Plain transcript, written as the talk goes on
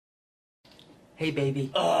Hey,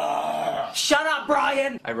 baby. Shut up,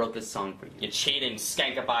 Brian! I wrote this song for you. You cheating,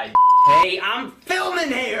 skankified. Hey, I'm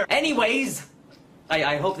filming here! Anyways,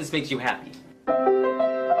 I hope this makes you happy.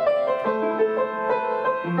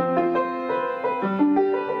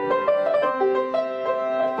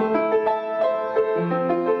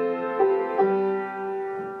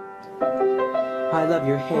 I love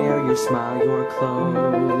your hair, your smile, your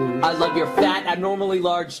clothes. I love your fat, abnormally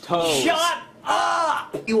large toes. Shut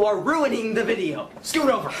up! You are ruining the video. Scoot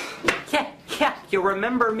over. Yeah, you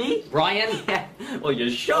remember me? Brian? Yeah, well,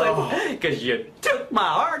 you should, because you took my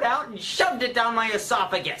heart out and shoved it down my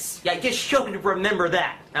esophagus. Yeah, you should remember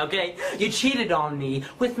that, okay? You cheated on me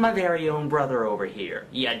with my very own brother over here.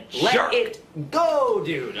 You jerk. Let it go,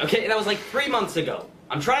 dude. Okay, that was like 3 months ago.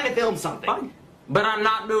 I'm trying to film something. Fine, but I'm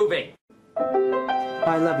not moving.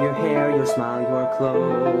 I love your hair, your smile, your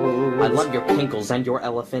clothes. I love your pinkles and your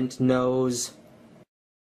elephant nose.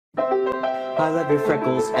 I love your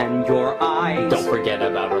freckles and your eyes. Don't forget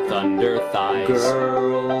about her thunder thighs.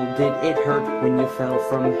 Girl, did it hurt when you fell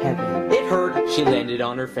from heaven? It hurt. She landed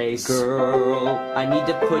on her face. Girl, I need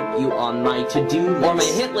to put you on my to-do list. Or my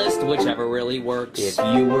hit list, whichever really works. If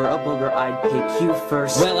you were a booger, I'd pick you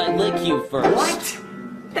first. Well, I'd lick you first. What?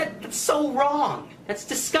 That's so wrong. That's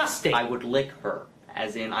disgusting. I would lick her,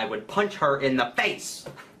 as in I would punch her in the face.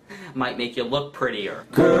 Might make you look prettier.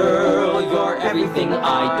 Girl, you're everything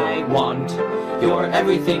I don't want. You're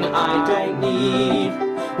everything I don't need.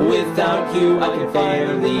 Without you, I can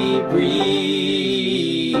barely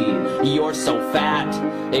breathe. You're so fat.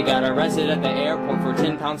 They got arrested at the airport for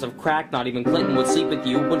 10 pounds of crack. Not even Clinton would sleep with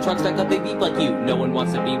you. When trucks back up, they beep like you. No one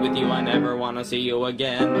wants to be with you. I never want to see you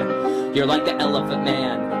again. You're like the Elephant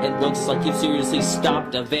Man. It looks like you've seriously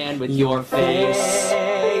stopped a van with your face.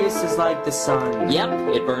 Is like the sun.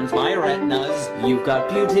 Yep, it burns my retinas. You've got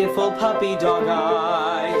beautiful puppy dog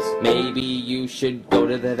eyes. Maybe you should go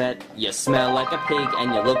to the vet. You smell like a pig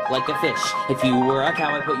and you look like a fish. If you were a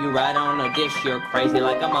cow, I'd put you right on a dish. You're crazy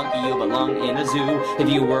like a monkey, you belong in a zoo. If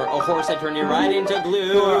you were a horse, I'd turn you right into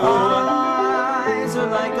glue. Your eyes are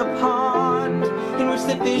like a pond in which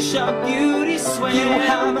the fish of beauty swim. You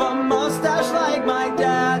have a mustache like my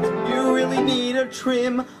dad. You really need a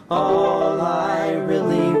trim. All I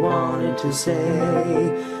really wanted to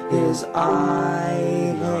say is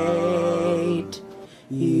I hate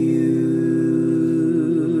you.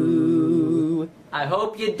 I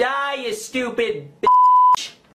hope you die, you stupid